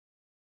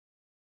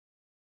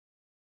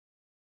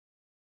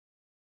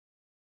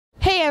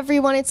Hey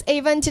everyone, it's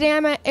Ava, and today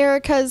I'm at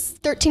Erika's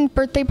 13th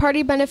birthday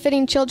party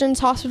benefiting Children's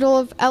Hospital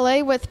of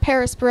LA with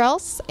Paris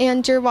Berelc,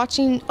 and you're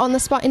watching On the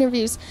Spot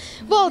interviews.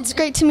 Well, it's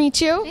great to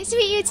meet you. Nice to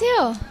meet you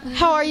too.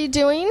 How are you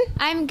doing?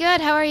 I'm good.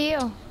 How are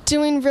you?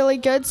 Doing really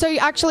good. So you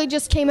actually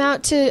just came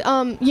out to,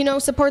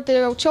 support the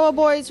CHLA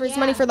boys, raise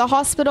money for the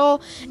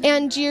hospital,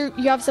 and you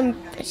have some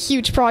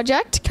huge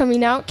project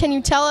coming out. Can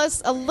you tell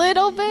us a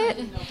little bit?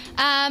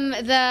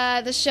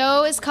 The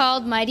show is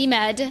called Mighty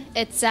Med.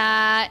 It's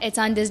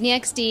on Disney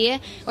XD,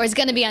 or it's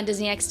gonna be on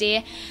Disney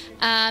XD.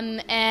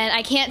 And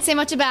I can't say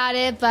much about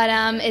it, but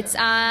it's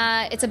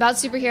about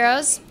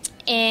superheroes.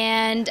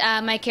 And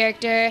my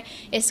character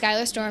is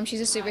Skylar Storm. She's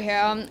a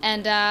superhero,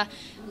 and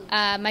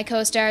my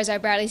co-stars are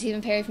Bradley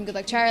Stephen Perry from Good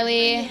Luck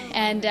Charlie,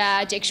 and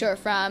Jake Short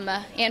from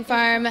Ant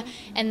Farm,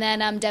 and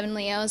then Devin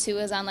Leos, who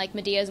was on like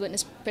Medea's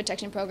Witness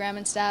Protection Program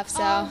and stuff. So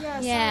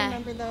yes, yeah, I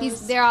remember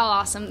those. They're all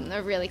awesome.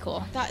 They're really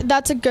cool.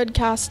 That's a good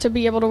cast to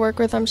be able to work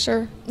with, I'm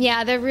sure.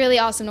 Yeah, they're really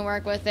awesome to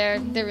work with. They're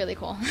really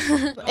cool.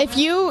 If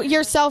you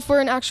yourself were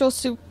an actual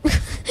superhero,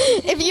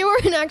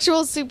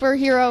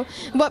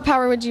 what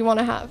power would you want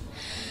to have?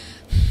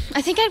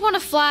 I think I'd want to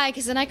fly,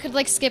 because then I could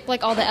like skip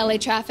like all the LA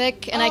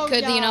traffic, and I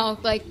could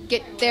like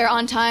get there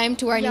on time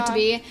to where I need to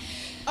be.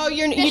 Oh,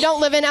 you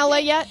don't live in LA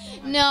yet?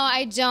 No,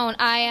 I don't.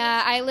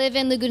 I live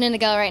in Laguna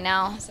Niguel right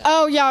now. So.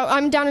 Oh yeah,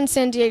 I'm down in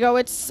San Diego.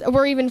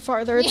 We're even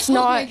farther. It's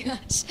not. Oh my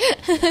gosh,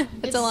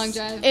 it's a long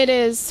drive. It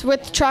is,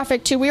 with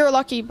traffic too. We were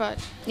lucky, but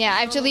yeah, I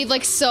have to leave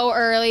like so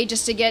early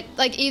just to get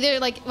like either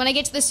like when I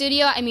get to the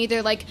studio, I'm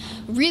either like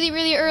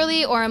really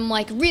early or I'm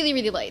like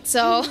really late.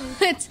 So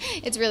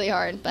it's really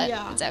hard, but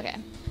it's okay.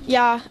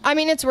 Yeah, I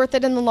mean, it's worth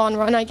it in the long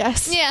run, I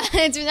guess. Yeah,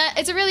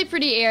 it's a really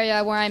pretty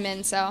area where I'm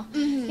in, so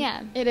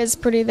yeah. It is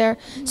pretty there.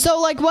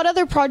 So, like, what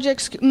other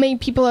projects may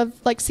people have,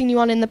 like, seen you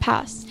on in the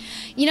past?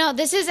 You know,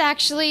 this is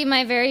actually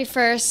my very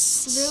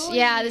first. Really?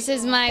 Yeah, this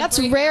is my. That's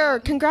rare.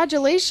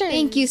 Congratulations.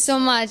 Thank you so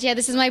much. Yeah,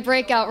 this is my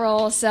breakout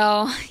role,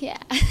 so yeah.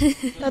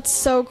 That's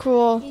so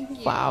cool.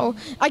 Wow.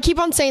 I keep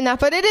on saying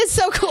that, but it is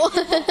so cool.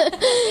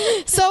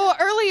 So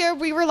earlier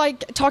we were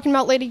like talking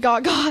about Lady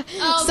Gaga.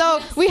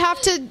 We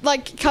have to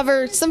like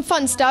cover some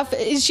fun stuff.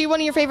 Is she one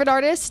of your favorite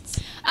artists?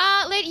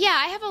 Yeah,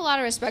 I have a lot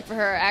of respect for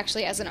her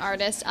actually as an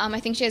artist. I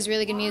think she has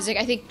really good music.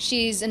 I think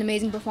she's an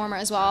amazing performer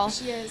as well.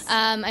 She is.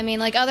 I mean,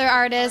 like other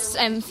artists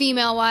and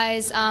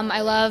female-wise,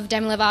 I love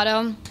Demi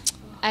Lovato.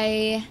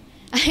 I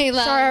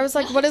love. Sorry, I was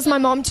like, what is my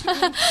mom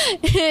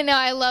doing? No,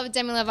 I love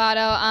Demi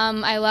Lovato.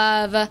 I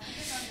love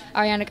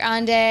Ariana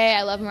Grande.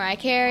 I love Mariah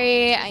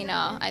Carey. I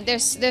know.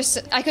 There's.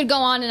 I could go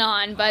on and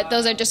on, but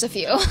those are just a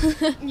few.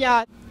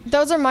 Yeah.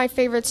 Those are my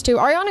favorites too.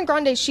 Ariana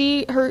Grande,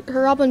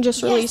 her album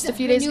just released a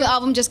few days ago. Her new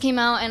album just came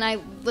out, and I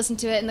listened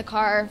to it in the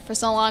car for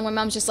so long. My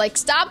mom's just like,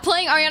 "Stop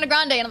playing Ariana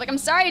Grande," and I'm like, "I'm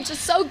sorry, it's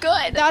just so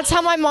good." That's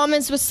how my mom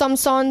is with some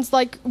songs.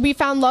 Like We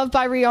Found Love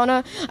by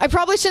Rihanna. I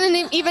probably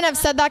shouldn't even have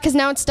said that because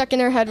now it's stuck in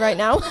her head right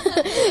now.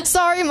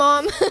 Sorry,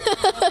 Mom.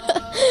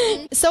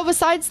 So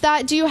besides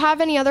that, do you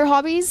have any other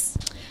hobbies?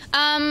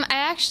 I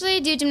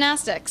actually do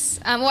gymnastics.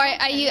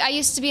 I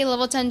used to be a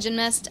level 10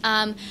 gymnast.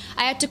 I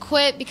had to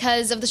quit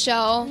because of the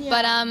show,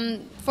 but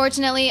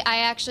fortunately, I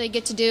actually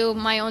get to do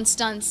my own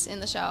stunts in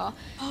the show.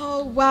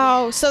 Oh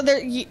wow! So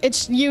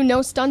it's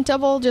no stunt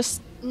double,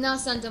 just no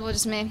stunt double,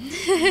 just me.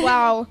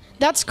 Wow,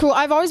 that's cool.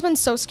 I've always been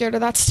so scared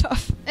of that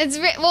stuff.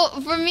 Well,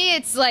 for me,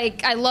 it's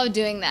like I love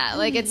doing that.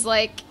 Like it's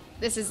like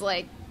this is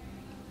like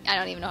I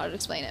don't even know how to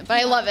explain it,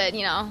 but I love it.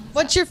 You know.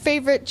 What's your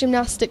favorite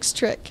gymnastics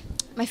trick?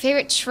 My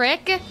favorite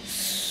trick?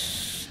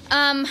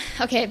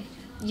 Okay,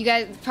 you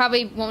guys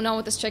probably won't know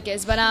what this trick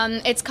is, but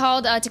it's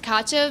called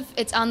Tkachev.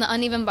 It's on the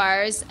uneven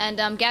bars,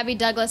 and Gabby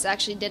Douglas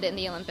actually did it in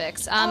the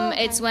Olympics.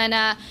 Okay. It's when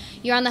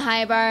you're on the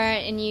high bar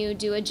and you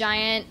do a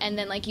giant, and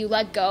then like you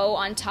let go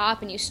on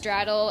top and you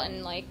straddle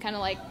and like kind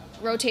of like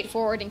rotate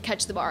forward and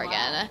catch the bar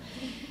again.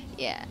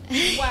 Yeah.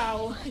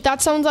 Wow.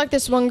 That sounds like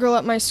this one girl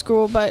at my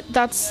school, but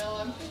that's... Well,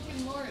 I'm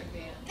thinking more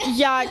advanced.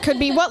 Yeah, it could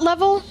be. What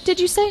level did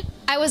you say?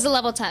 I was a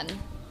level 10.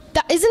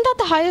 Isn't that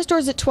the highest, or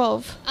is it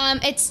 12?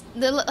 It's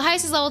the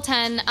highest is level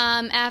 10.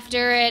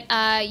 After it,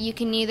 you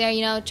can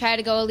either try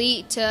to go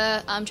elite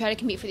to try to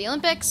compete for the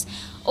Olympics,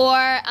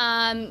 or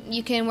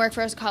you can work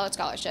for a college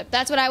scholarship.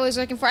 That's what I was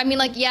working for. I mean,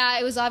 like, yeah,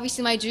 it was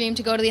obviously my dream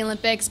to go to the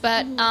Olympics,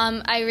 but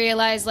I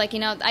realized, like,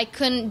 I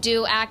couldn't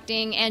do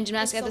acting and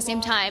gymnastics at the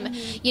same time,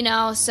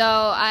 so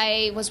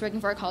I was working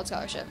for a college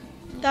scholarship.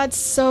 That's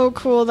so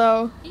cool,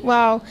 though.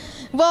 Wow.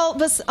 Well,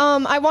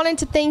 I wanted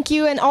to thank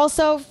you, and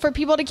also for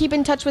people to keep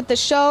in touch with the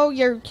show.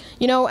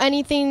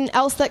 Anything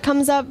else that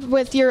comes up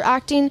with your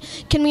acting.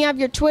 Can we have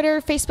your Twitter,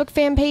 Facebook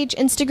fan page,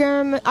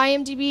 Instagram,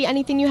 IMDb,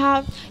 anything you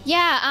have?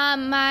 Yeah.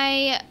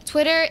 My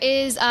Twitter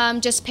is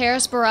just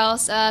Paris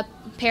Berelc.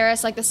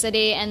 Paris like the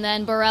city, and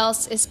then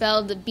Berelc is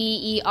spelled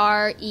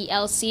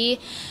Berelc.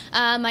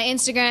 My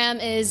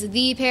Instagram is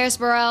the Paris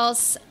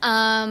Berelc.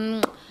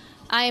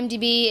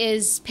 IMDb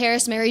is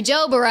Paris Mary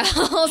Jo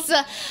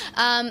Berelc.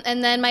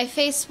 And then my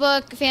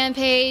Facebook fan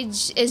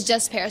page is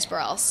just Paris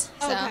Berelc.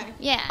 So, Okay.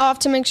 yeah. I'll have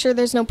to make sure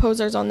there's no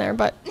posers on there,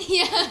 but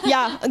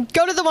yeah,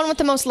 go to the one with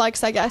the most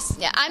likes, I guess.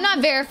 Yeah, I'm not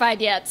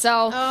verified yet,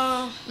 so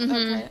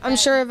Okay. I'm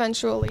sure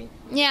eventually.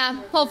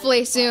 yeah,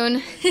 hopefully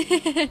soon.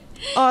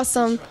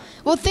 Awesome.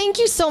 Well, thank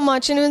you so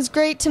much, and it was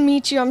great to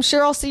meet you. I'm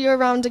sure I'll see you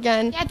around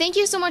again. Yeah, thank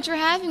you so much for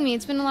having me.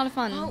 It's been a lot of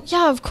fun.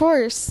 Yeah, of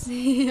course.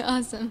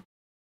 Awesome.